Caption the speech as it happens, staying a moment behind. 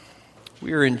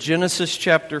We are in Genesis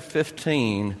chapter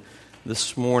 15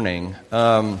 this morning.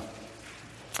 On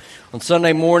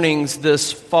Sunday mornings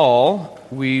this fall,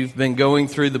 we've been going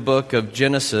through the book of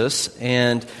Genesis,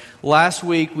 and last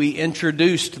week we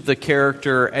introduced the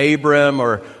character Abram,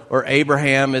 or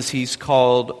Abraham as he's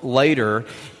called later,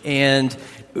 and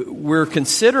we're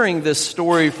considering this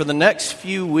story for the next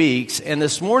few weeks, and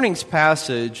this morning's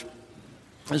passage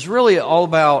is really all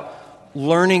about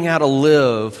learning how to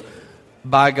live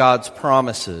by God's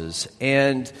promises.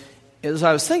 And as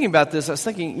I was thinking about this, I was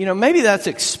thinking, maybe that's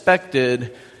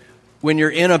expected when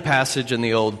you're in a passage in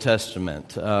the Old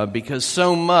Testament, because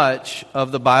so much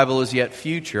of the Bible is yet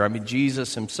future. I mean,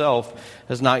 Jesus himself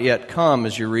has not yet come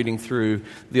as you're reading through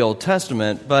the Old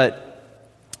Testament. But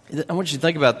I want you to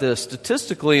think about this.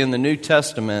 Statistically, in the New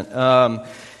Testament,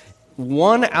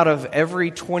 1 out of every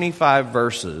 25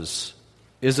 verses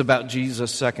is about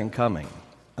Jesus' second coming.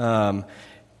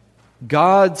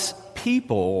 God's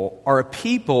people are a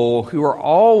people who are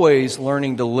always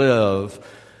learning to live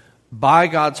by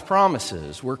God's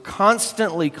promises. We're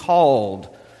constantly called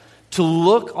to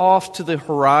look off to the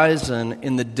horizon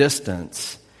in the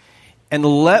distance and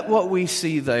let what we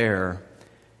see there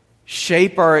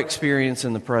shape our experience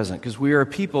in the present, because we are a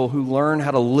people who learn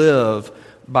how to live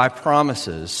by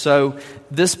promises. So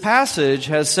this passage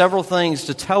has several things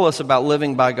to tell us about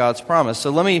living by God's promise.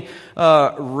 So let me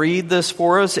read this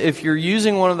for us. If you're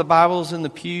using one of the Bibles in the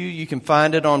pew, you can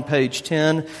find it on page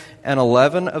 10 and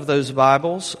 11 of those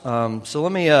Bibles. So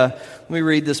let me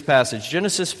read this passage.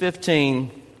 Genesis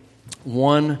 15,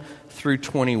 1 through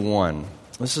 21.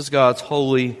 This is God's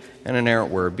holy and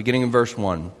inerrant word, beginning in verse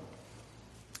 1.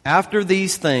 After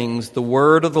these things, the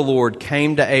word of the Lord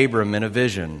came to Abram in a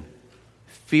vision.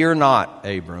 Fear not,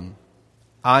 Abram,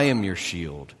 I am your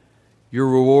shield. Your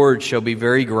reward shall be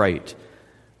very great.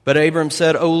 But Abram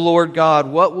said, O Lord God,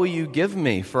 what will you give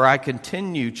me? For I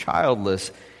continue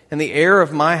childless, and the heir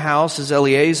of my house is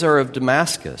Eliezer of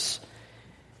Damascus.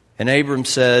 And Abram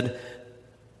said,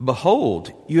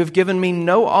 Behold, you have given me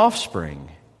no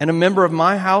offspring, and a member of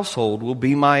my household will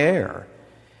be my heir.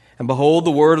 And behold,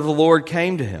 the word of the Lord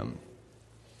came to him.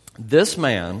 This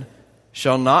man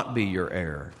shall not be your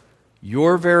heir.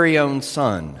 Your very own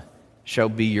son shall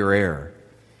be your heir.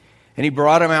 And he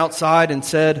brought him outside and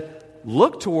said,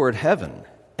 Look toward heaven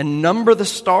and number the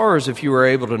stars if you are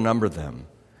able to number them.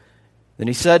 Then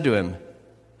he said to him,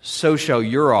 So shall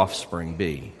your offspring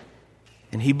be.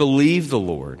 And he believed the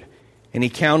Lord, and he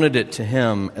counted it to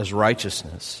him as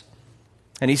righteousness.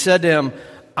 And he said to him,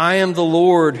 I am the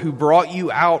Lord who brought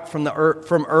you out from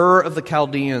Ur of the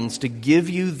Chaldeans to give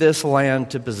you this land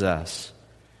to possess.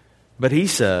 But he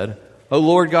said, O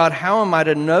Lord God, how am I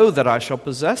to know that I shall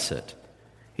possess it?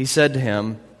 He said to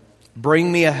him,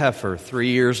 Bring me a heifer 3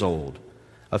 years old,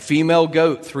 a female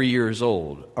goat 3 years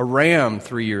old, a ram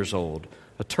 3 years old,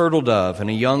 a turtle dove, and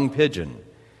a young pigeon.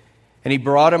 And he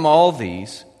brought him all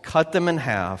these, cut them in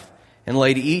half, and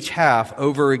laid each half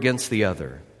over against the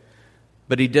other.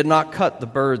 But he did not cut the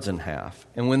birds in half.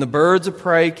 And when the birds of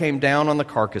prey came down on the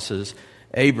carcasses,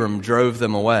 Abram drove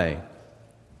them away.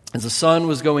 As the sun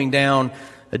was going down,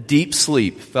 a deep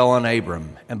sleep fell on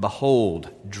Abram, and behold,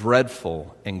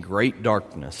 dreadful and great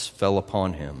darkness fell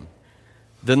upon him.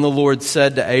 Then the Lord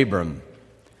said to Abram,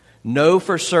 Know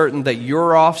for certain that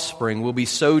your offspring will be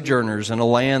sojourners in a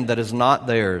land that is not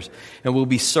theirs, and will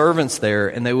be servants there,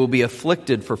 and they will be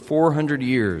afflicted for 400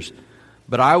 years.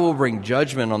 But I will bring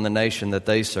judgment on the nation that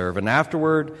they serve, and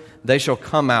afterward they shall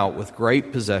come out with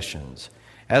great possessions.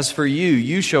 As for you,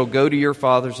 you shall go to your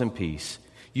fathers in peace.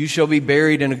 You shall be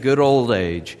buried in a good old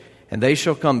age, and they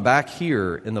shall come back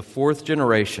here in the 4th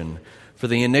generation, for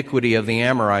the iniquity of the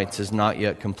Amorites is not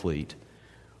yet complete.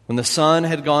 When the sun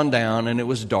had gone down and it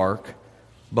was dark,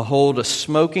 behold, a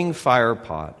smoking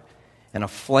firepot and a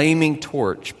flaming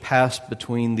torch passed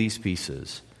between these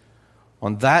pieces.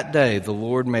 On that day the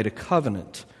Lord made a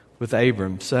covenant with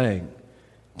Abram, saying,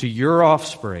 To your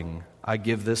offspring I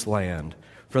give this land,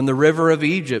 from the river of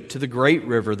Egypt to the great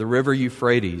river, the river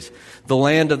Euphrates, the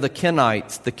land of the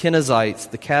Kenites, the Kenizzites,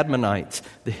 the Cadmonites,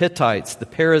 the Hittites, the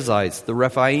Perizzites, the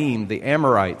Rephaim, the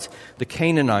Amorites, the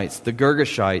Canaanites, the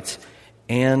Girgashites,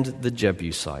 and the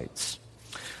Jebusites.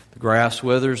 The grass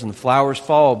withers and the flowers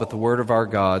fall, but the word of our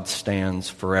God stands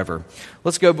forever.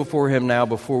 Let's go before him now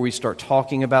before we start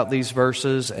talking about these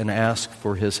verses and ask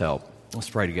for his help. Let's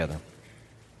pray together.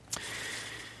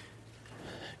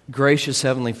 Gracious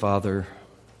Heavenly Father,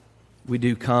 we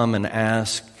do come and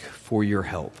ask for your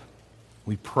help.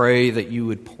 We pray that you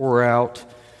would pour out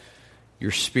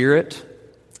your Spirit,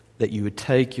 that you would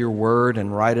take your word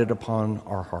and write it upon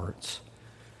our hearts.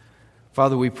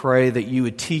 Father, we pray that you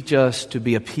would teach us to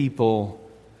be a people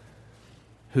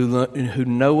who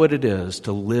know what it is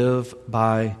to live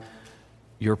by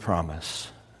your promise.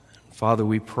 Father,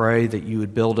 we pray that you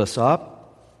would build us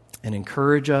up and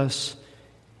encourage us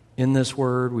in this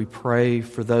word. We pray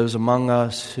for those among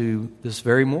us who this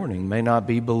very morning may not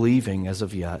be believing as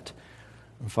of yet.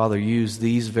 And Father, use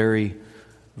these very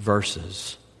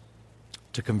verses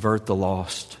to convert the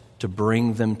lost, to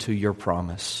bring them to your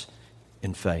promise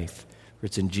in faith. For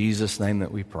it's in Jesus' name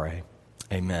that we pray.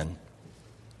 Amen.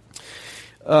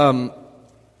 9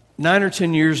 or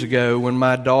 10 years ago, when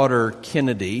my daughter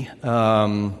Kennedy she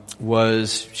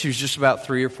was just about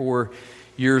 3 or 4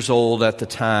 years old at the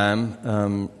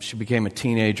time. She became a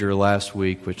teenager last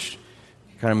week, which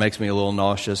kind of makes me a little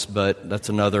nauseous, but that's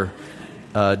another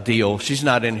deal. She's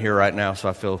not in here right now, so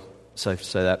I feel safe to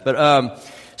say that. But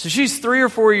so she's 3 or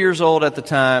 4 years old at the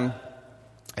time,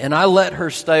 and I let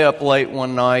her stay up late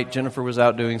one night. Jennifer was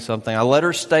out doing something. I let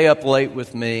her stay up late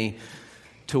with me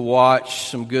to watch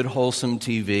some good, wholesome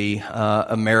TV,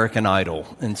 American Idol.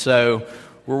 And so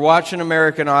we're watching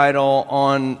American Idol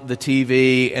on the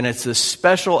TV, and it's this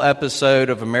special episode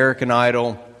of American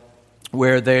Idol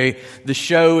where the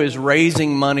show is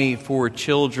raising money for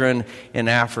children in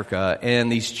Africa.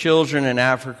 And these children in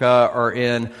Africa are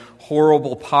in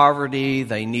horrible poverty.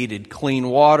 They needed clean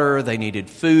water, they needed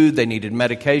food, they needed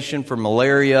medication for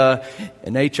malaria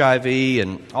and HIV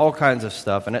and all kinds of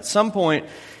stuff. And at some point,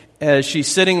 as she's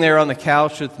sitting there on the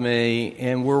couch with me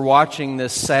and we're watching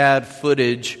this sad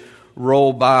footage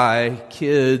roll by,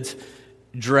 kids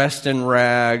dressed in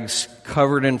rags,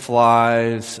 covered in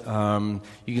flies.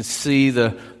 You can see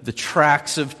the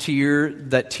tracks of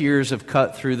tears have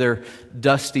cut through their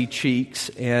dusty cheeks.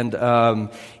 And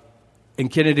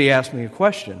Kennedy asked me a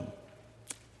question.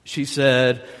 She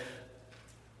said,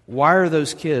 "Why are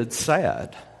those kids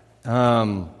sad?"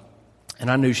 And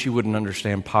I knew she wouldn't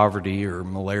understand poverty or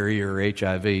malaria or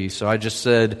HIV, so I just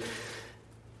said,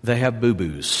 "They have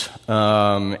boo-boos."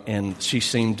 And she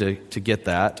seemed to get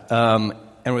that.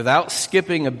 And without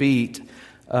skipping a beat,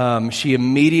 she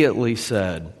immediately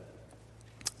said,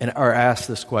 or asked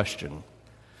this question,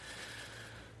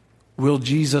 "Will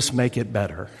Jesus make it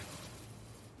better?"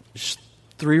 She's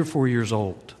 3 or 4 years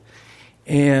old.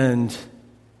 And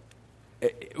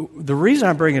the reason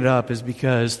I bring it up is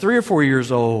because 3 or 4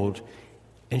 years old,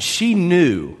 and she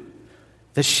knew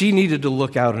that she needed to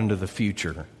look out into the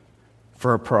future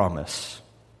for a promise.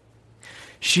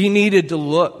 She needed to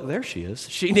look, there she is.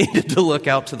 She needed to look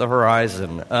out to the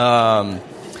horizon.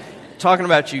 Talking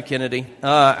about you, Kennedy,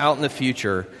 out in the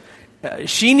future.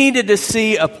 She needed to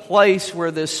see a place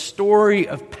where this story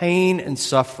of pain and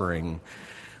suffering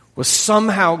was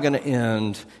somehow going to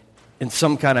end in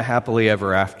some kind of happily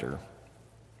ever after.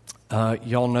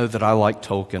 Y'all know that I like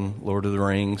Tolkien, Lord of the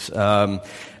Rings.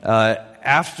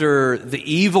 After the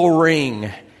evil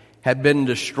ring had been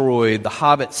destroyed, the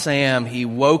hobbit Sam, he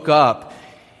woke up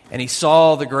and he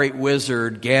saw the great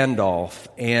wizard Gandalf.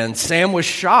 And Sam was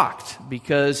shocked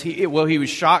because he was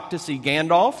shocked to see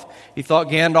Gandalf. He thought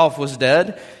Gandalf was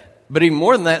dead. But even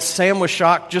more than that, Sam was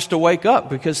shocked just to wake up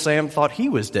because Sam thought he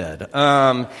was dead.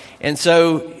 And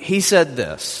so he said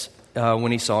this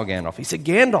when he saw Gandalf. He said,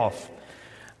 "Gandalf,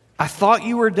 I thought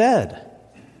you were dead,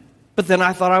 but then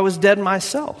I thought I was dead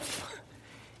myself."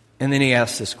 And then he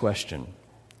asked this question: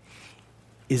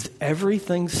 "Is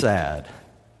everything sad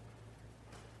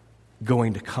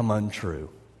going to come untrue?"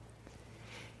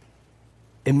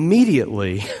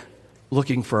 Immediately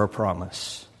looking for a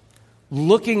promise,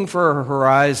 looking for a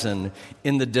horizon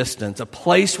in the distance, a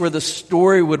place where the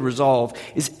story would resolve.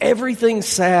 Is everything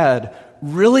sad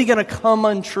really going to come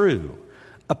untrue?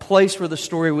 A place where the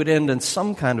story would end in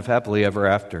some kind of happily ever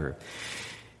after.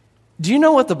 Do you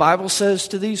know what the Bible says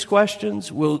to these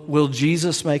questions? Will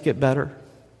Jesus make it better?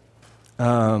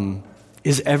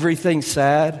 Is everything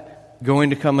sad going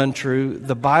to come untrue?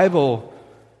 The Bible,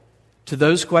 to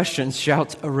those questions,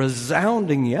 shouts a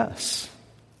resounding yes.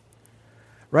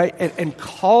 Right? And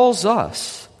calls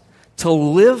us to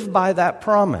live by that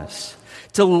promise,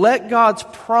 to let God's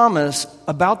promise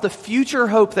about the future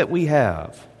hope that we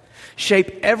have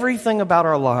shape everything about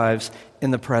our lives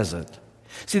in the present.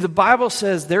 See, the Bible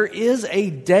says there is a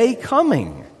day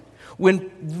coming when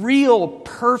real,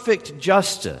 perfect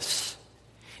justice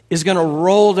is going to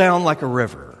roll down like a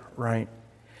river, right?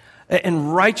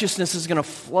 And righteousness is going to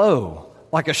flow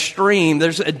like a stream.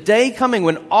 There's a day coming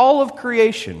when all of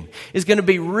creation is going to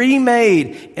be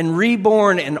remade and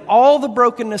reborn, and all the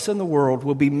brokenness in the world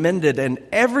will be mended, and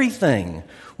everything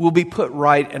will be put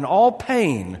right, and all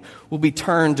pain will be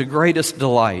turned to greatest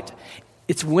delight.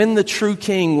 It's when the true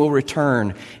King will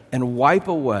return and wipe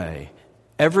away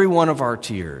every one of our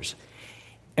tears.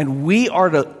 And we are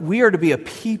to be a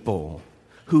people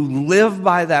who live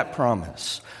by that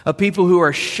promise, a people who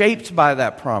are shaped by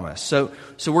that promise. So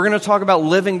we're going to talk about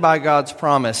living by God's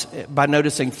promise by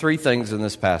noticing three things in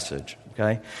this passage.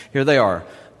 Okay, here they are.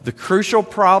 The crucial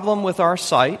problem with our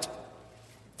sight.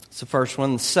 It's the first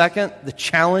one. The second, the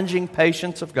challenging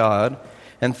patience of God.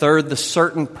 And third, the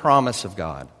certain promise of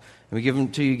God. Let me give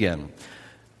them to you again.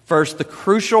 First, the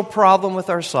crucial problem with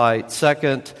our sight.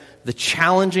 Second, the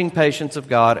challenging patience of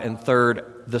God. And third,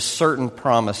 the certain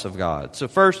promise of God. So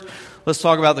first, let's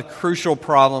talk about the crucial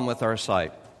problem with our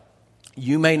sight.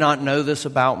 You may not know this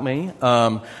about me,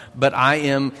 but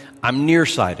I'm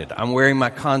nearsighted. I'm wearing my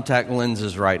contact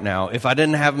lenses right now. If I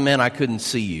didn't have them in, I couldn't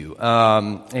see you.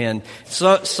 And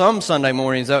so, some Sunday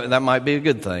mornings, that might be a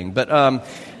good thing. But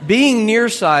being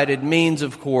nearsighted means,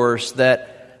 of course, that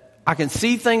I can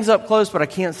see things up close, but I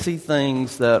can't see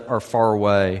things that are far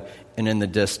away and in the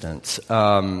distance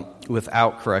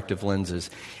without corrective lenses.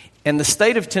 And the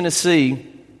state of Tennessee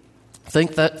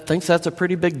thinks that's a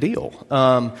pretty big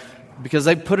deal. Because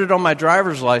they put it on my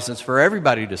driver's license for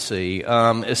everybody to see,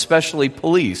 especially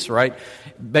police, right?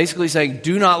 Basically saying,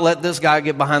 do not let this guy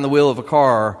get behind the wheel of a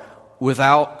car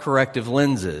without corrective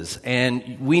lenses.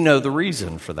 And we know the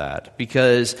reason for that.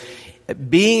 Because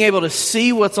being able to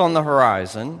see what's on the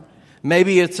horizon,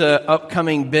 maybe it's an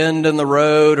upcoming bend in the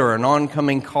road or an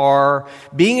oncoming car,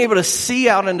 being able to see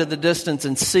out into the distance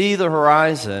and see the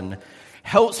horizon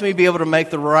helps me be able to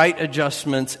make the right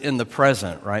adjustments in the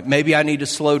present, right? Maybe I need to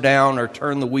slow down or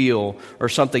turn the wheel or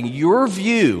something. Your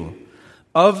view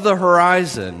of the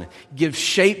horizon gives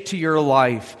shape to your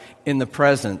life in the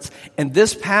present. And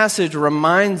this passage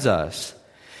reminds us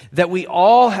that we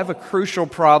all have a crucial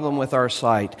problem with our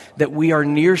sight, that we are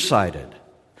nearsighted.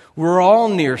 We're all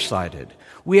nearsighted.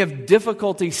 We have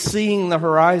difficulty seeing the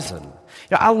horizon.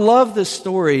 I love this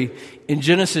story in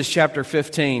Genesis chapter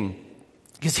 15.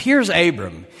 Because here's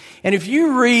Abram, and if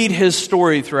you read his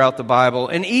story throughout the Bible,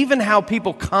 and even how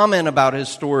people comment about his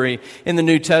story in the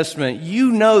New Testament,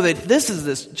 you know that this is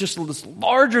this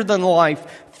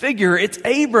larger-than-life figure. It's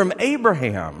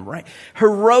Abraham, right?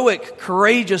 Heroic,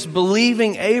 courageous,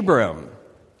 believing Abram.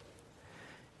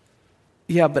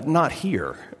 Yeah, but not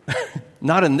here.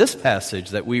 Not in this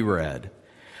passage that we read.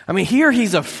 I mean, here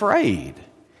he's afraid.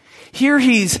 Here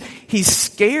he's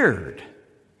scared.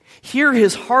 Here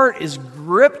his heart is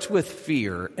gripped with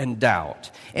fear and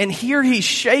doubt. And here he's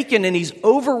shaken and he's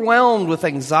overwhelmed with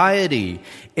anxiety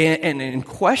and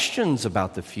questions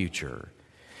about the future.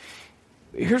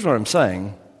 Here's what I'm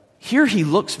saying. Here he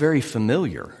looks very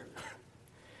familiar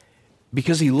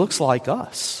because he looks like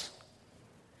us.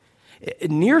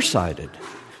 Nearsighted,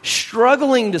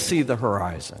 struggling to see the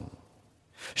horizon,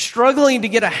 struggling to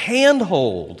get a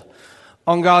handhold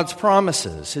on God's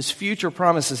promises, His future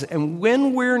promises. And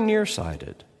when we're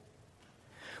nearsighted,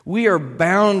 we are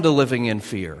bound to living in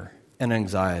fear and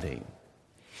anxiety.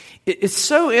 It's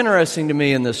so interesting to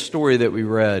me in this story that we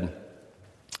read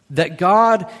that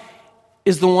God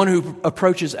is the one who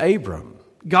approaches Abram.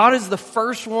 God is the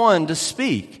first one to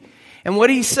speak. And what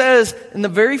He says in the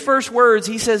very first words,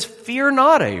 He says, "Fear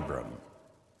not, Abram."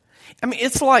 I mean,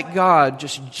 it's like God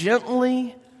just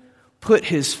gently put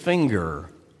His finger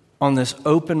on this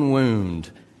open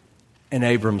wound in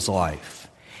Abram's life.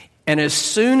 And as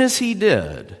soon as He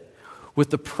did, with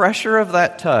the pressure of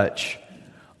that touch,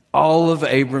 all of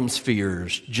Abram's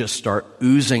fears just start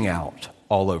oozing out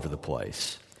all over the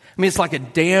place. I mean, it's like a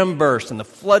dam burst and the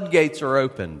floodgates are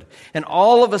opened. And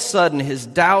all of a sudden, his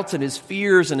doubts and his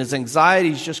fears and his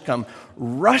anxieties just come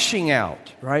rushing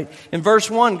out, right? In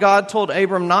verse 1, God told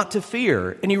Abram not to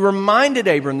fear. And He reminded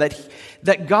Abram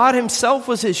that God Himself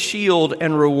was his shield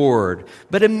and reward.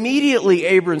 But immediately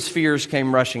Abram's fears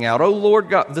came rushing out. "Oh Lord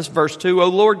God," this verse 2, "Oh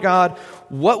Lord God,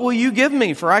 what will you give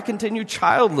me? For I continue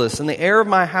childless, and the heir of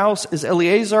my house is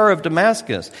Eliezer of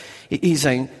Damascus."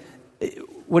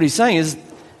 What he's saying is,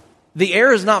 the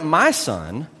heir is not my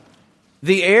son.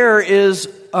 The heir is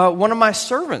one of my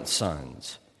servant's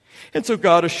sons. And so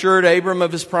God assured Abram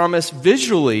of His promise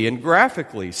visually and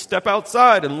graphically. "Step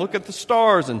outside and look at the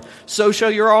stars, and so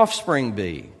shall your offspring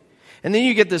be." And then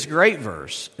you get this great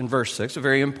verse in verse 6, a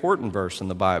very important verse in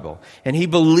the Bible. "And he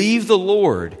believed the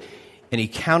Lord, and He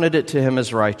counted it to him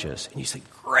as righteous." And you say,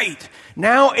 great,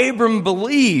 now Abram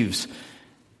believes.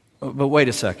 But wait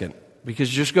a second, because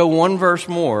just go one verse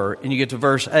more, and you get to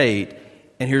verse 8,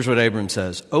 and here's what Abram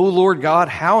says. "O Lord God,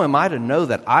 how am I to know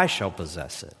that I shall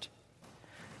possess it?"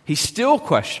 He's still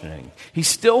questioning. He's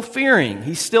still fearing.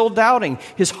 He's still doubting.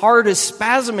 His heart is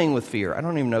spasming with fear. I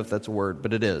don't even know if that's a word,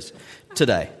 but it is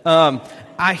today.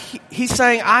 He's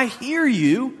saying, "I hear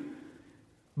you,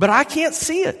 but I can't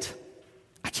see it.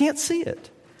 I can't see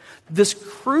it." This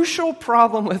crucial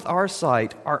problem with our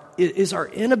sight is our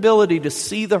inability to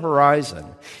see the horizon.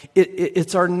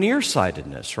 It's our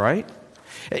nearsightedness, right?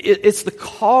 It's the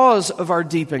cause of our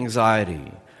deep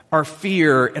anxiety, our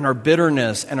fear and our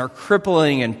bitterness and our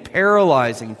crippling and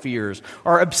paralyzing fears,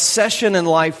 our obsession in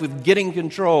life with getting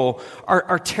control,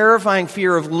 our terrifying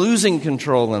fear of losing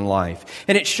control in life.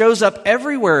 And it shows up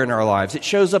everywhere in our lives. It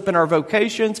shows up in our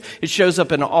vocations. It shows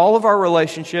up in all of our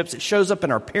relationships. It shows up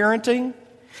in our parenting,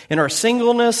 in our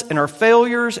singleness, in our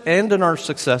failures, and in our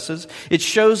successes. It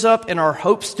shows up in our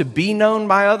hopes to be known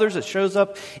by others. It shows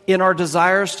up in our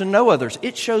desires to know others.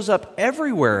 It shows up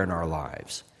everywhere in our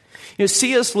lives. You know,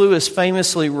 C.S. Lewis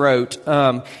famously wrote,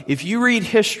 if you read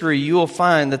history, you will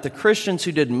find that the Christians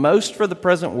who did most for the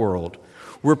present world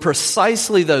were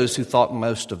precisely those who thought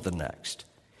most of the next.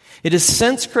 It is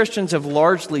since Christians have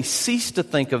largely ceased to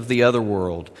think of the other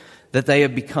world that they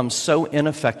have become so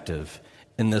ineffective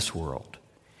in this world.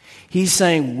 He's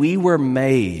saying we were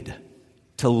made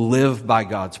to live by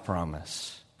God's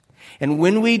promise. And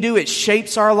when we do, it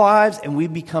shapes our lives and we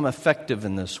become effective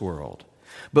in this world.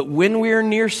 But when we are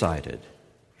nearsighted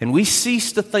and we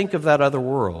cease to think of that other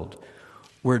world,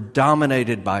 we're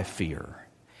dominated by fear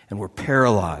and we're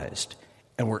paralyzed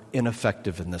and we're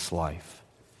ineffective in this life.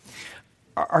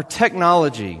 Our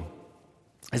technology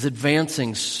is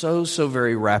advancing so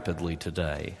very rapidly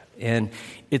today. And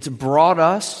it's brought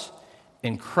us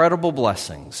incredible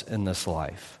blessings in this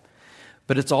life.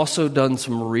 But it's also done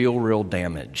some real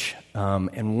damage.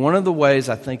 And one of the ways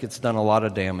I think it's done a lot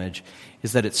of damage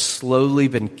is that it's slowly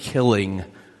been killing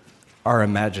our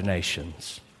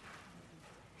imaginations.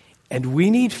 And we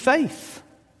need faith.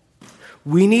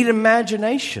 We need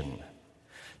imagination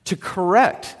to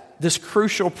correct this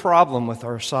crucial problem with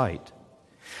our sight.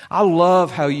 I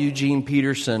love how Eugene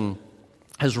Peterson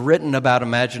has written about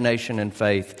imagination and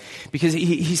faith, because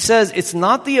he says it's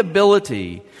not the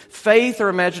ability, faith or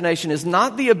imagination is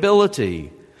not the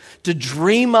ability to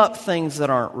dream up things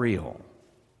that aren't real.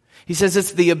 He says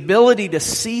it's the ability to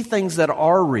see things that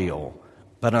are real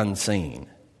but unseen.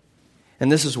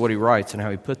 And this is what he writes and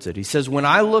how he puts it. He says, when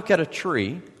I look at a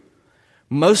tree,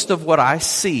 most of what I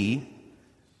see,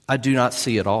 I do not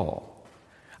see at all.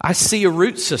 I see a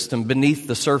root system beneath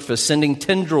the surface, sending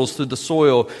tendrils through the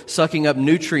soil, sucking up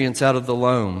nutrients out of the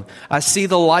loam. I see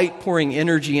the light pouring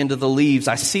energy into the leaves.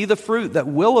 I see the fruit that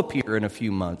will appear in a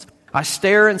few months. I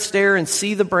stare and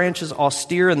see the branches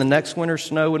austere in the next winter's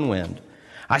snow and wind.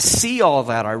 I see all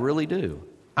that, I really do.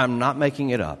 I'm not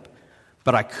making it up,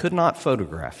 but I could not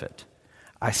photograph it.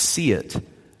 I see it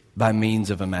by means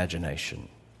of imagination.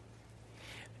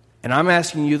 And I'm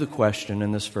asking you the question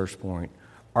in this first point.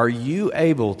 Are you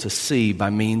able to see by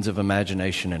means of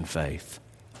imagination and faith?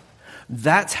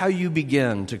 That's how you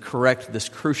begin to correct this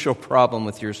crucial problem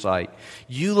with your sight.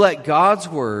 You let God's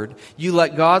word, you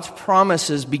let God's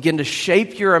promises begin to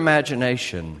shape your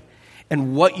imagination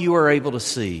and what you are able to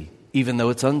see, even though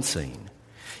it's unseen.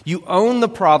 You own the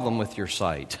problem with your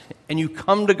sight, and you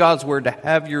come to God's word to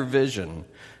have your vision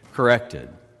corrected.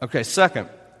 Okay, second,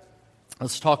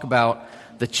 let's talk about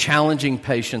the challenging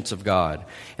patience of God.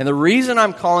 And the reason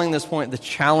I'm calling this point the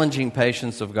challenging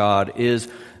patience of God is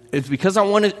because I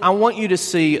want you to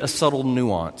see a subtle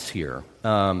nuance here.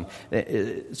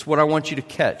 It's what I want you to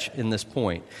catch in this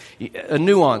point. A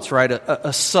nuance, right?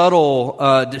 A subtle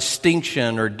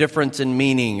distinction or difference in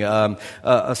meaning,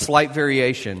 a slight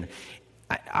variation.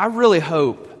 I really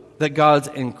hope that God's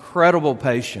incredible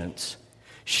patience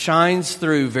shines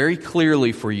through very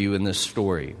clearly for you in this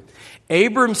story.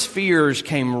 Abram's fears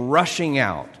came rushing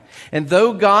out. And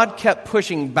though God kept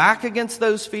pushing back against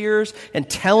those fears and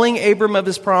telling Abram of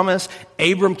his promise,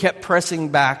 Abram kept pressing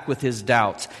back with his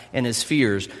doubts and his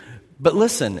fears. But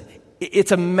listen,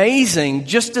 it's amazing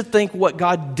just to think what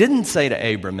God didn't say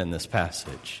to Abram in this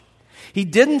passage. He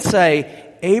didn't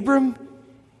say, Abram,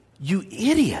 you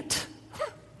idiot.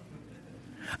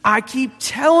 I keep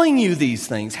telling you these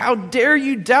things. How dare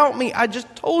you doubt me? I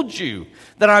just told you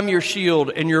that I'm your shield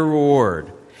and your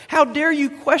reward. How dare you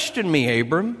question me,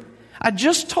 Abram? I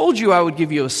just told you I would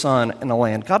give you a son and a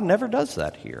land. God never does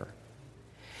that here.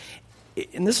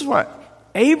 And this is why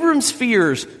Abram's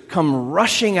fears come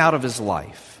rushing out of his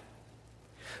life.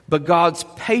 But God's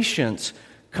patience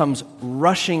comes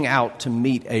rushing out to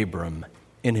meet Abram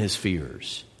in his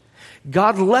fears.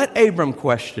 God let Abram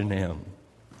question him.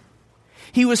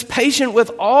 He was patient with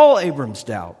all Abram's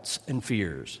doubts and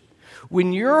fears.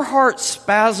 When your heart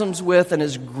spasms with and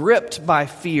is gripped by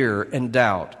fear and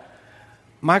doubt,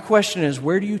 my question is,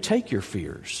 where do you take your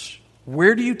fears?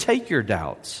 Where do you take your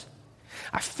doubts?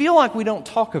 I feel like we don't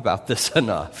talk about this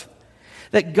enough.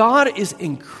 That God is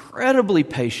incredibly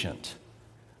patient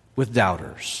with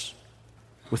doubters.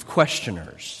 with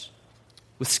questioners,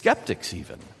 with skeptics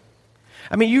even.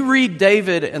 I mean, you read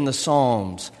David in the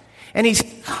Psalms, and he's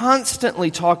constantly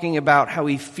talking about how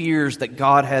he fears that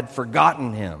God had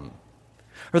forgotten him,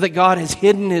 or that God has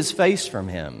hidden his face from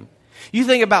him. You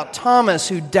think about Thomas,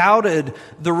 who doubted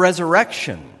the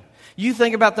resurrection. You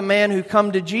think about the man who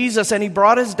come to Jesus and he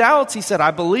brought his doubts. He said,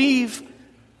 I believe,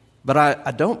 but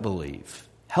I don't believe.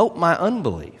 Help my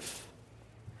unbelief.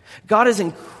 God is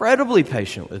incredibly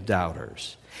patient with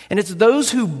doubters. And it's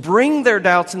those who bring their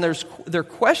doubts and their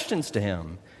questions to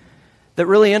him that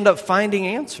really end up finding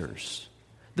answers.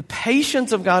 The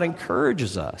patience of God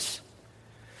encourages us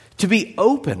to be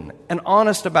open and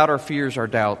honest about our fears, our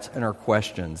doubts, and our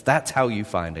questions. That's how you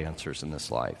find answers in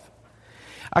this life.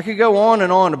 I could go on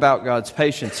and on about God's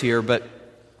patience here, but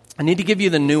I need to give you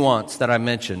the nuance that I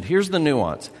mentioned. Here's the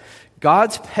nuance.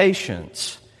 God's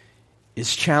patience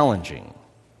is challenging.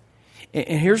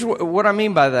 And here's what I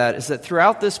mean by that, is that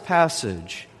throughout this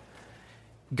passage,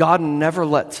 God never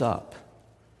lets up.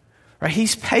 Right?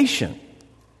 He's patient,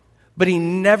 but he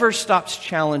never stops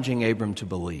challenging Abram to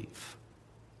believe.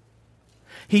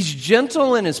 He's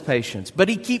gentle in his patience, but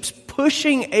he keeps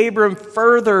pushing Abram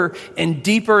further and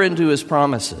deeper into his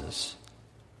promises.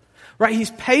 Right?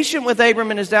 He's patient with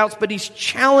Abram in his doubts, but he's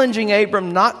challenging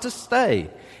Abram not to stay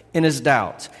in his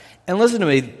doubts. And listen to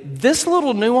me, this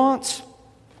little nuance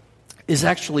is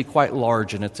actually quite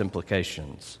large in its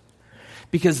implications.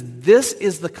 Because this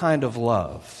is the kind of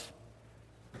love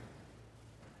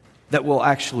that will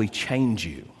actually change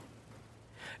you.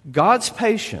 God's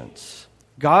patience,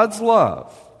 God's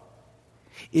love,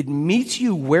 it meets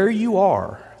you where you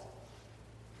are,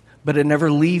 but it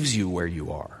never leaves you where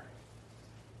you are.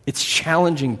 It's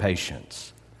challenging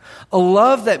patience. A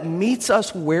love that meets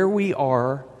us where we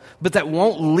are, but that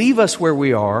won't leave us where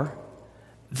we are.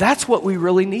 That's what we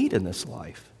really need in this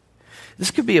life.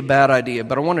 This could be a bad idea,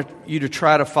 but I want you to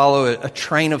try to follow a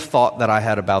train of thought that I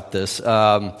had about this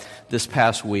this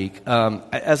past week.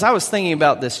 As I was thinking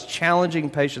about this challenging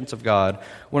patience of God,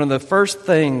 one of the first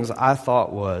things I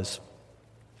thought was,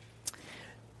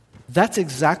 that's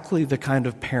exactly the kind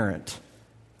of parent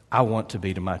I want to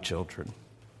be to my children.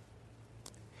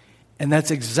 And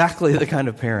that's exactly the kind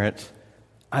of parent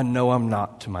I know I'm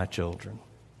not to my children.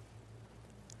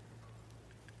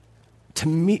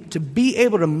 To be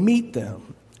able to meet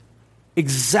them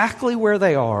exactly where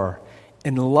they are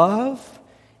in love,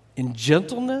 in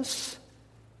gentleness,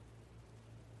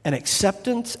 and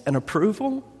acceptance and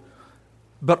approval,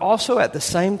 but also at the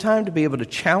same time to be able to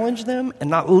challenge them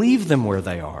and not leave them where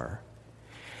they are.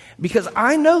 Because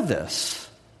I know this.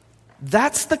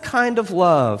 That's the kind of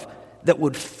love that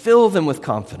would fill them with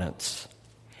confidence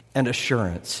and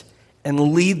assurance and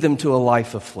lead them to a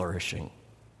life of flourishing.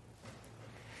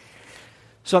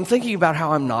 So I'm thinking about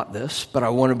how I'm not this, but I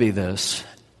want to be this.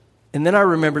 And then I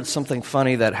remembered something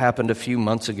funny that happened a few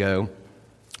months ago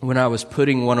when I was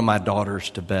putting one of my daughters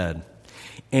to bed.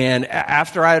 And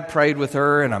after I had prayed with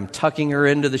her and I'm tucking her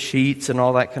into the sheets and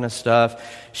all that kind of stuff,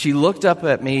 she looked up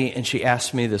at me and she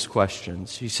asked me this question.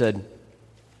 She said,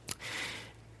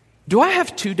 do I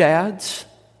have two dads?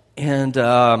 And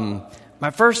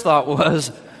my first thought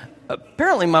was,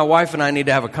 apparently my wife and I need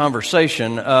to have a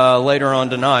conversation later on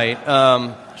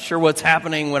tonight. Sure what's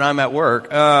happening when I'm at work.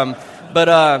 But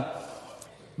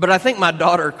I think my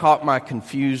daughter caught my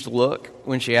confused look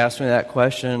when she asked me that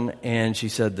question, and she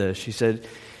said this. She said,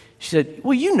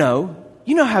 well, you know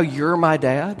how you're my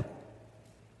dad,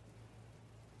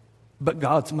 but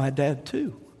God's my dad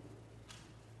too.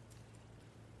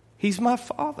 He's my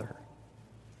father.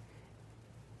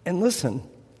 And listen,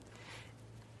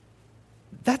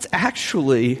 that's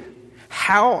actually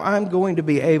how I'm going to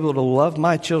be able to love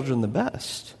my children the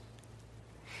best,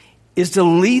 is to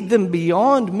lead them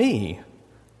beyond me,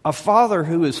 a father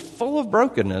who is full of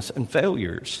brokenness and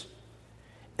failures,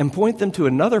 and point them to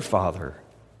another father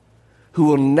who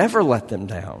will never let them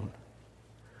down,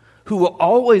 who will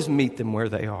always meet them where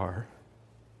they are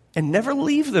and never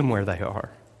leave them where they are.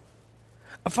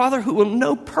 A father who will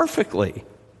know perfectly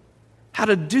how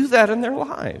to do that in their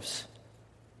lives.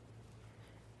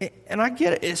 And I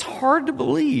get it. It's hard to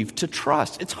believe, to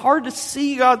trust. It's hard to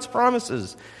see God's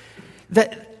promises.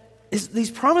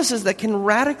 These promises that can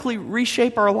radically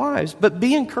reshape our lives. But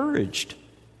be encouraged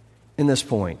in this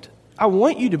point. I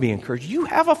want you to be encouraged. You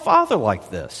have a father like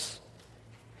this.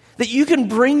 That you can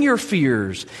bring your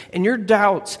fears and your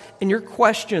doubts and your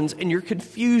questions and your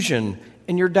confusion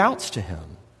and your doubts to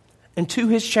him and to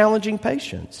his challenging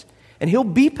patience. And he'll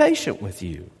be patient with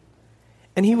you.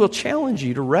 And he will challenge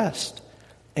you to rest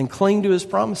and cling to his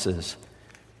promises,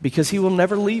 because he will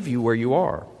never leave you where you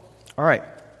are. All right,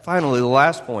 finally, the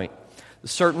last point. the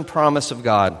certain promise of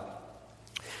God.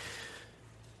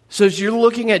 So as you're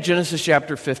looking at Genesis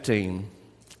chapter 15,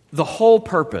 the whole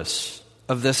purpose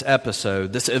of this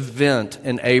episode, this event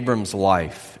in Abram's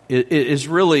life, is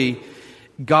really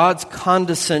God's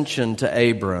condescension to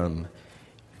Abram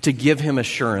to give him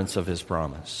assurance of his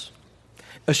promise.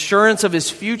 Assurance of his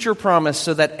future promise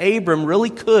so that Abram really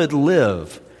could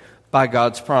live by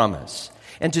God's promise.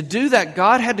 And to do that,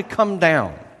 God had to come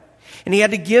down. And he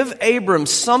had to give Abram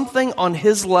something on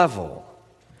his level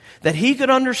that he could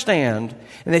understand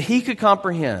and that he could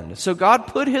comprehend. So God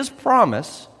put his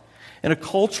promise in a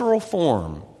cultural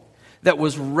form that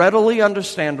was readily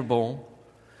understandable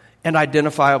and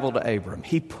identifiable to Abram.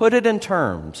 He put it in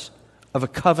terms of a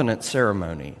covenant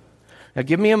ceremony. Now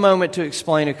give me a moment to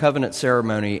explain a covenant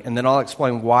ceremony, and then I'll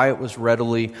explain why it was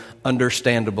readily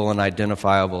understandable and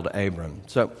identifiable to Abram.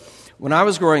 So when I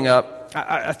was growing up,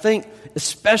 I think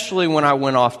especially when I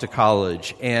went off to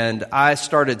college and I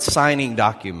started signing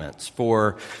documents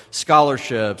for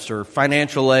scholarships or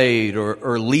financial aid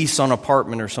or lease on an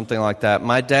apartment or something like that,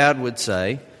 my dad would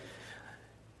say,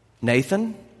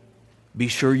 Nathan, be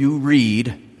sure you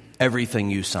read everything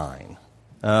you sign.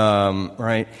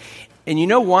 Right? And you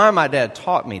know why my dad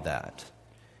taught me that?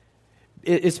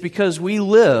 It's because we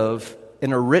live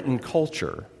in a written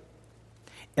culture.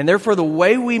 And therefore, the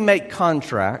way we make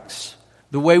contracts,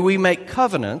 the way we make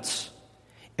covenants,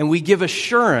 and we give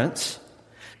assurance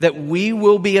that we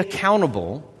will be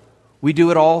accountable, we do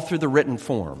it all through the written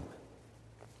form.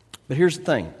 But here's the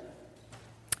thing.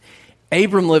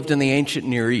 Abram lived in the ancient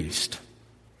Near East.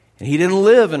 And he didn't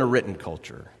live in a written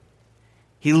culture.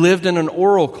 He lived in an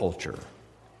oral culture.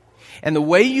 And the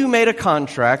way you made a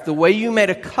contract, the way you made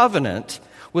a covenant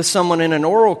with someone in an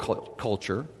oral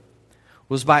culture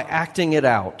was by acting it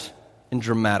out in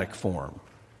dramatic form.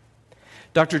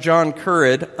 Dr. John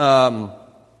Currid,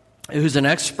 who's an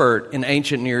expert in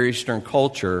ancient Near Eastern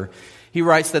culture, he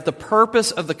writes that the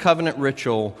purpose of the covenant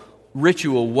ritual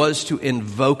was to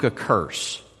invoke a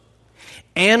curse.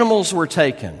 Animals were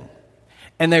taken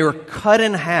and they were cut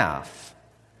in half,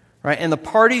 right? And the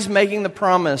parties making the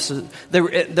promise, they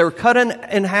were cut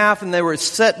in half and they were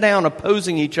set down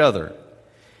opposing each other.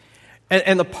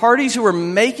 And the parties who were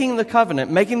making the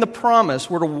covenant, making the promise,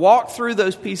 were to walk through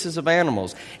those pieces of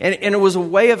animals. And it was a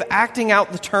way of acting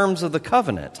out the terms of the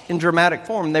covenant in dramatic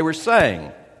form. They were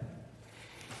saying,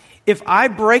 if I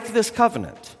break this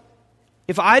covenant,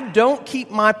 if I don't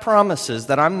keep my promises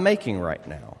that I'm making right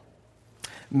now,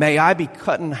 may I be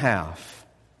cut in half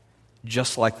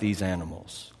just like these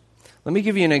animals. Let me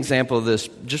give you an example of this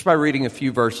just by reading a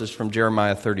few verses from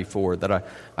Jeremiah 34 that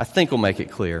I think will make it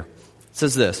clear. It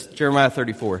says this, Jeremiah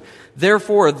 34,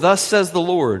 therefore, thus says the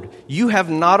Lord, you have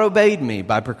not obeyed me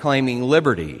by proclaiming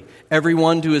liberty,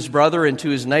 everyone to his brother and to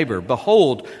his neighbor.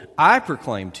 Behold, I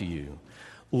proclaim to you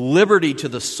liberty to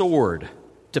the sword,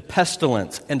 to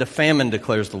pestilence, and to famine,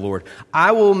 declares the Lord.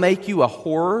 I will make you a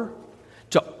horror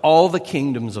to all the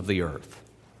kingdoms of the earth.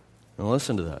 Now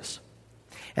listen to this.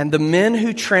 And the men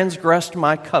who transgressed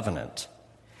my covenant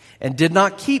and did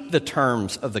not keep the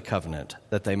terms of the covenant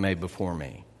that they made before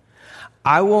me,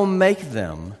 I will make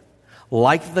them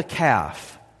like the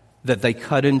calf that they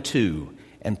cut in two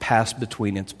and passed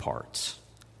between its parts.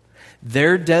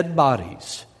 Their dead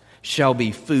bodies shall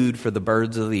be food for the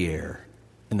birds of the air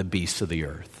and the beasts of the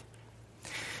earth.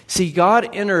 See,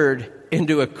 God entered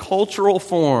into a cultural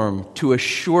form to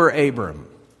assure Abram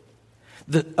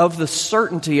of the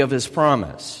certainty of his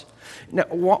promise. Now,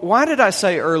 why did I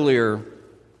say earlier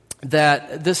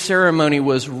that this ceremony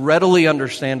was readily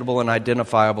understandable and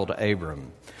identifiable to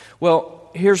Abram?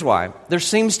 Well, here's why. There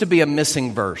seems to be a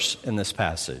missing verse in this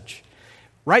passage,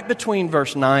 right between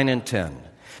verse 9 and 10.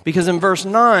 Because in verse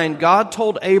 9, God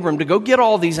told Abram to go get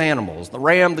all these animals, the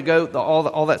ram, the goat,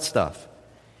 all that stuff.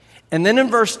 And then in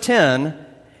verse 10,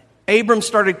 Abram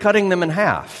started cutting them in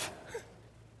half.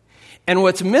 And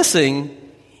what's missing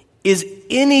is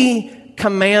any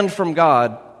command from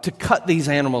God to cut these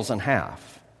animals in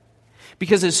half.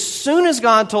 Because as soon as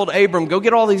God told Abram, go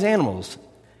get all these animals,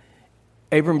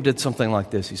 Abram did something like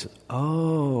this. He said,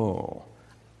 oh,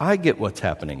 I get what's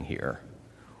happening here.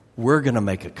 We're going to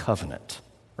make a covenant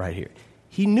right here.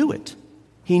 He knew it.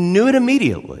 He knew it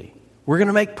immediately. We're going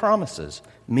to make promises,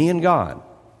 me and God.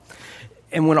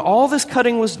 And when all this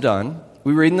cutting was done,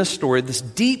 we read in this story, this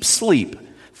deep sleep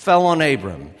fell on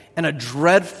Abram, and a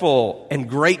dreadful and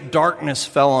great darkness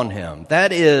fell on him.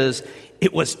 That is,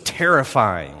 it was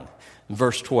terrifying.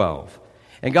 Verse 12.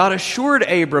 And God assured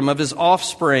Abram of his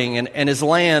offspring and his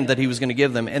land that he was going to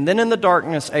give them. And then in the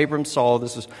darkness, Abram saw,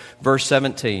 this is verse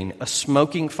 17, a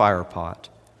smoking firepot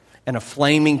and a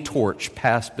flaming torch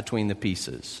passed between the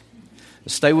pieces.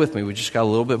 Stay with me. We just got a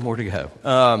little bit more to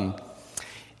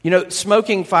go.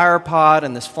 Smoking fire pot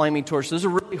and this flaming torch, those are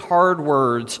really hard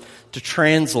words to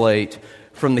translate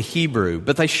from the Hebrew,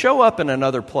 but they show up in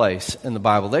another place in the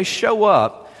Bible. They show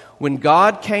up when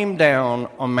God came down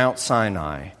on Mount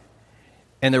Sinai,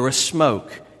 and there was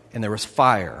smoke and there was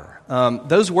fire.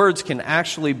 Those words can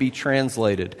actually be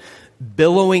translated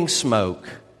billowing smoke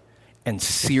and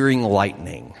searing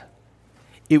lightning.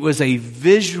 It was a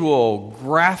visual,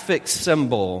 graphic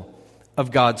symbol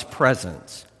of God's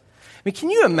presence. I mean, can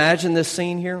you imagine this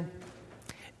scene here?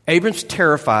 Abram's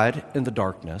terrified in the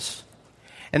darkness,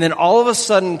 and then all of a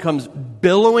sudden comes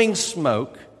billowing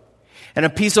smoke, and a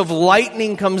piece of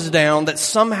lightning comes down that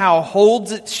somehow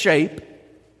holds its shape,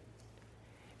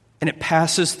 and it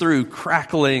passes through,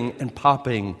 crackling and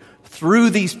popping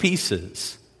through these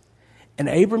pieces. And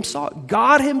Abram saw it.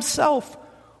 God himself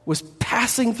was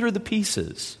passing through the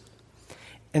pieces.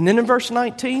 And then in verse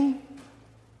 19,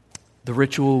 the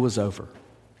ritual was over.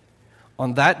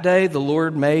 On that day, the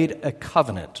Lord made a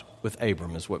covenant with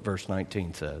Abram, is what verse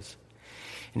 19 says.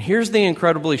 And here's the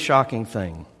incredibly shocking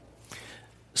thing.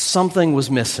 Something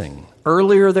was missing.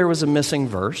 Earlier, there was a missing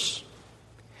verse,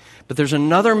 but there's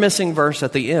another missing verse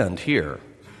at the end here.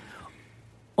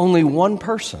 Only one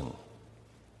person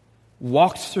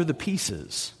walked through the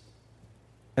pieces,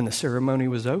 and the ceremony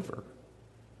was over.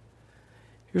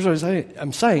 Here's what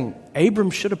I'm saying. Abram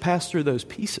should have passed through those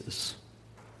pieces.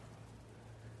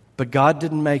 But God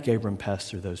didn't make Abram pass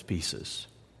through those pieces.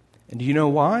 And do you know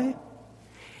why?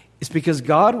 It's because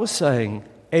God was saying,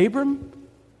 Abram,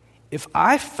 if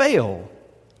I fail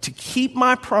to keep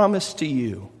my promise to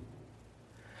you,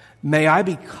 may I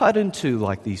be cut in two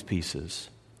like these pieces.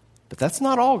 But that's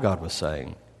not all God was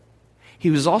saying. He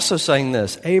was also saying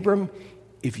this, Abram,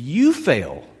 if you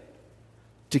fail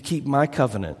to keep my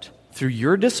covenant through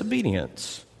your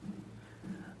disobedience,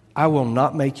 I will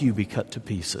not make you be cut to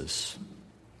pieces.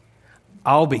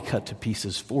 I'll be cut to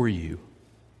pieces for you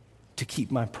to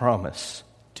keep my promise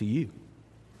to you.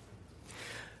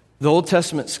 The Old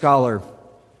Testament scholar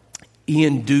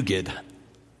Ian Duguid,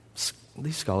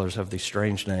 these scholars have these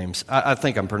strange names. I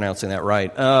think I'm pronouncing that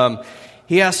right.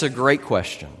 He asks a great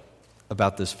question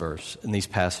about this verse and these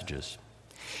passages.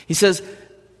 He says,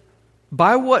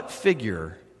 by what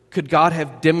figure could God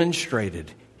have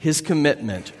demonstrated his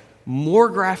commitment more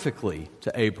graphically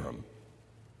to Abram?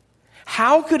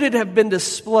 How could it have been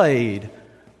displayed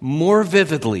more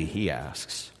vividly, he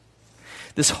asks.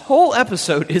 This whole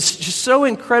episode is just so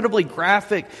incredibly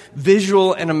graphic,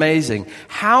 visual, and amazing.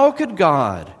 How could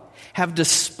God have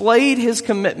displayed his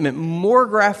commitment more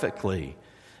graphically,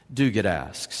 Duguid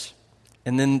asks.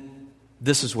 And then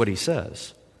this is what he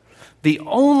says. The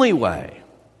only way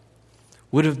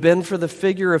would have been for the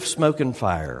figure of smoke and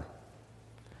fire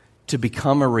to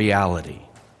become a reality.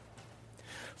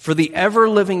 For the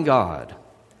ever-living God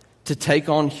to take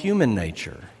on human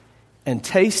nature and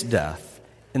taste death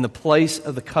in the place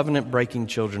of the covenant-breaking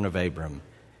children of Abram.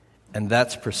 And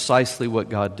that's precisely what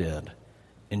God did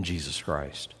in Jesus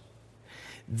Christ.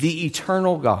 The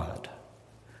eternal God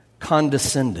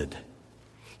condescended.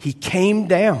 He came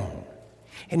down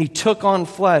and he took on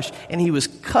flesh and he was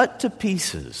cut to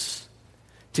pieces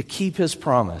to keep his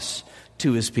promise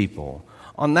to his people.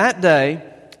 On that day,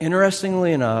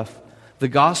 interestingly enough, the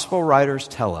gospel writers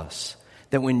tell us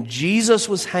that when Jesus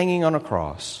was hanging on a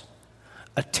cross,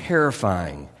 a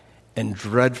terrifying and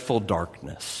dreadful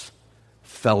darkness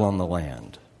fell on the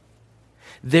land.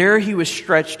 There he was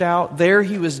stretched out. There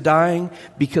he was dying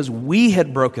because we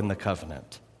had broken the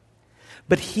covenant.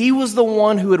 But he was the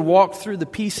one who had walked through the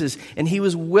pieces, and he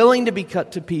was willing to be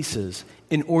cut to pieces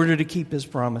in order to keep his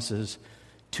promises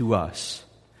to us,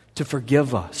 to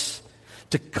forgive us,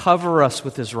 to cover us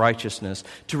with his righteousness,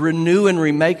 to renew and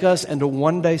remake us, and to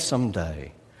one day,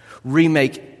 someday,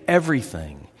 remake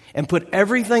everything and put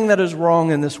everything that is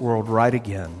wrong in this world right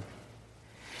again.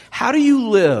 How do you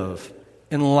live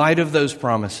in light of those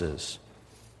promises?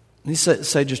 Let me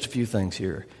say just a few things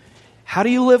here. How do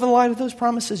you live in light of those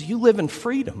promises? You live in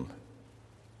freedom.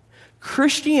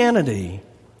 Christianity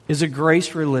is a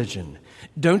grace religion.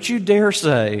 Don't you dare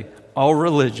say all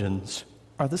religions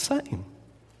are the same,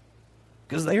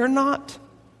 because they are not.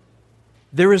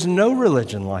 There is no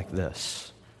religion like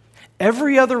this.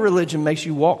 Every other religion makes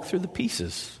you walk through the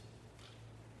pieces.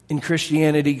 In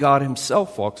Christianity, God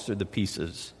himself walks through the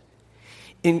pieces.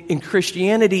 In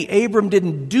Christianity, Abram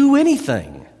didn't do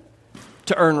anything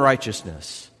to earn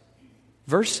righteousness.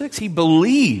 Verse 6, he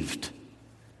believed,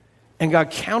 and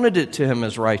God counted it to him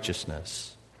as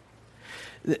righteousness.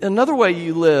 Another way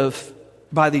you live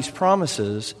by these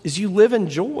promises is you live in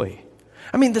joy.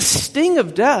 I mean, the sting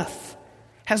of death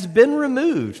has been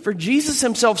removed. For Jesus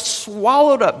himself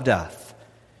swallowed up death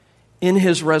in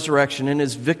his resurrection, in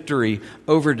his victory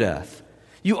over death.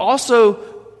 You also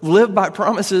live by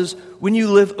promises when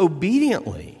you live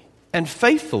obediently and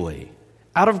faithfully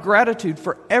out of gratitude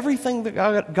for everything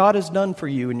that God has done for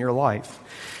you in your life.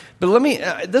 But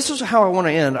this is how I want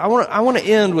to end. I want to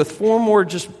end with 4 more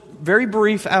just very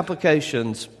brief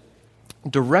applications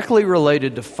directly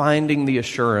related to finding the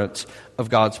assurance of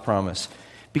God's promise.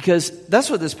 Because that's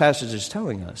what this passage is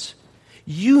telling us.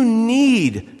 You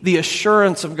need the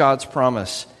assurance of God's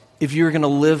promise if you're going to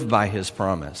live by his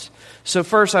promise. So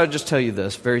first, I would just tell you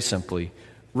this very simply.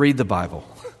 Read the Bible.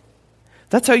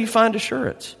 That's how you find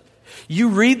assurance. You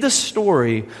read the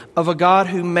story of a God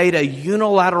who made a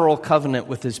unilateral covenant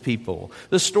with his people.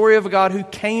 The story of a God who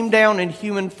came down in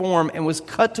human form and was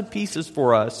cut to pieces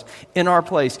for us in our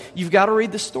place. You've got to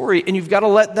read the story, and you've got to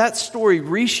let that story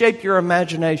reshape your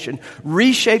imagination,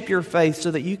 reshape your faith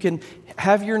so that you can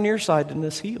have your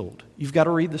nearsightedness healed. You've got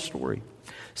to read the story.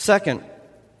 Second,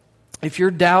 if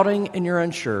you're doubting and you're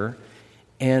unsure,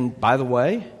 and by the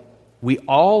way, we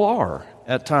all are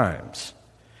at times,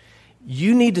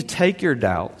 you need to take your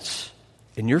doubts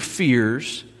and your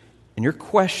fears and your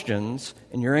questions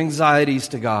and your anxieties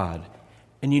to God,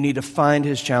 and you need to find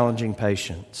his challenging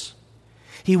patience.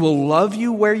 He will love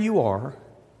you where you are,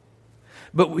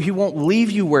 but he won't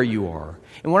leave you where you are.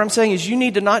 And what I'm saying is you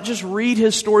need to not just read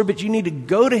his story, but you need to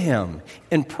go to him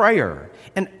in prayer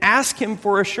and ask him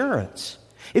for assurance.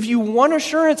 If you want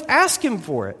assurance, ask him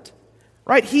for it.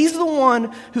 Right? He's the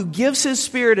one who gives his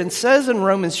Spirit and says in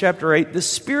Romans chapter 8, the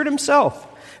Spirit himself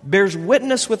bears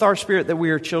witness with our spirit that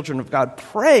we are children of God.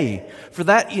 Pray for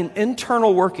that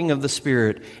internal working of the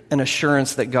Spirit and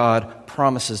assurance that God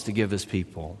promises to give his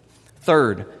people.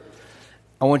 Third,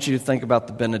 I want you to think about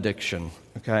the benediction,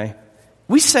 okay?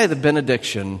 We say the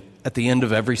benediction at the end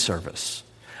of every service.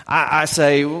 I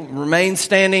say, remain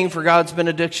standing for God's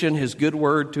benediction, his good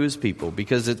word to his people,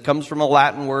 because it comes from a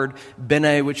Latin word,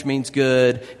 bene, which means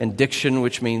good, and diction,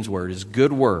 which means word, his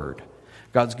good word.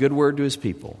 God's good word to his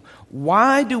people.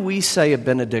 Why do we say a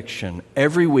benediction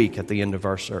every week at the end of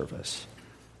our service?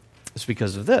 It's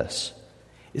because of this.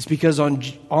 It's because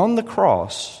on the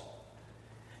cross,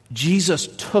 Jesus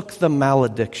took the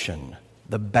malediction,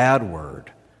 the bad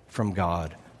word, from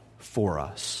God for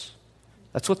us.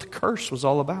 That's what the curse was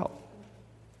all about,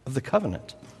 of the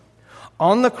covenant.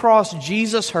 On the cross,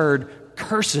 Jesus heard,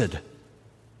 cursed,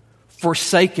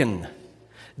 forsaken,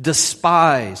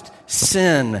 despised,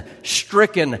 sin,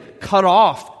 stricken, cut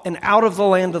off, and out of the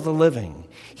land of the living.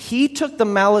 He took the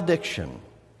malediction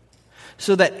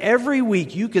so that every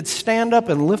week you could stand up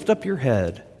and lift up your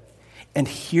head and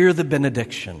hear the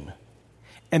benediction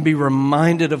and be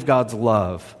reminded of God's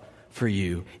love for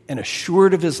you and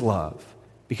assured of his love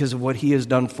because of what he has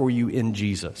done for you in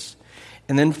Jesus.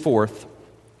 And then fourth,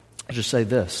 I'll just say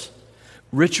this.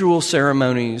 Ritual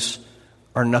ceremonies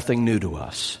are nothing new to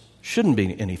us. Shouldn't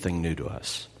be anything new to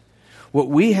us. What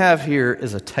we have here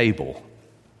is a table.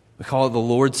 We call it the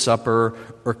Lord's Supper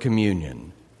or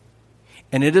communion.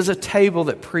 And it is a table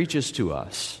that preaches to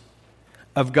us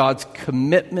of God's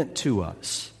commitment to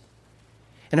us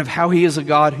and of how he is a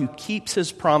God who keeps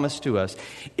his promise to us.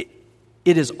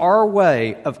 It is our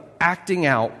way of acting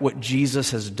out what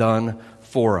Jesus has done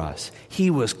for us.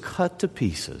 He was cut to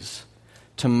pieces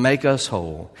to make us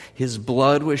whole. His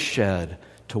blood was shed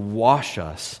to wash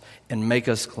us and make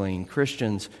us clean.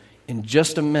 Christians, in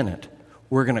just a minute,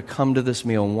 we're going to come to this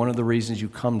meal, and one of the reasons you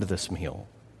come to this meal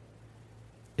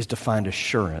is to find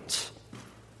assurance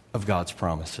of God's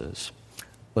promises.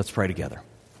 Let's pray together.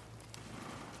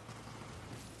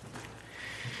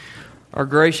 Our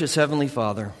gracious Heavenly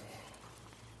Father,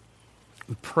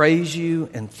 we praise you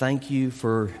and thank you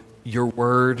for your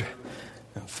word.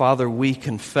 Father, we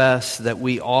confess that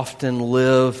we often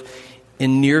live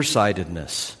in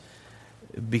nearsightedness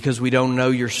because we don't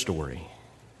know your story.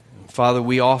 Father,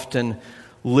 we often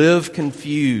live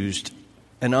confused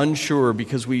and unsure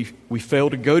because we fail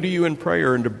to go to you in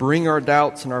prayer and to bring our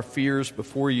doubts and our fears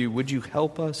before you. Would you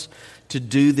help us to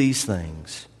do these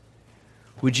things?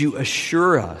 Would you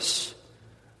assure us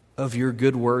of your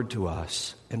good word to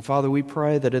us? And Father, we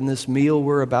pray that in this meal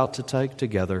we're about to take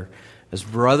together as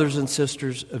brothers and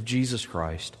sisters of Jesus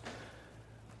Christ,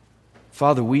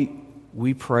 Father,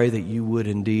 we pray that you would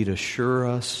indeed assure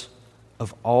us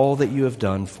of all that you have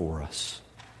done for us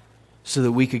so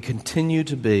that we could continue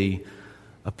to be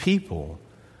a people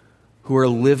who are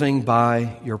living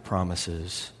by your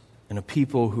promises and a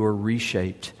people who are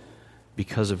reshaped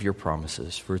because of your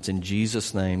promises. For it's in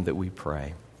Jesus' name that we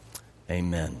pray.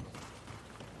 Amen.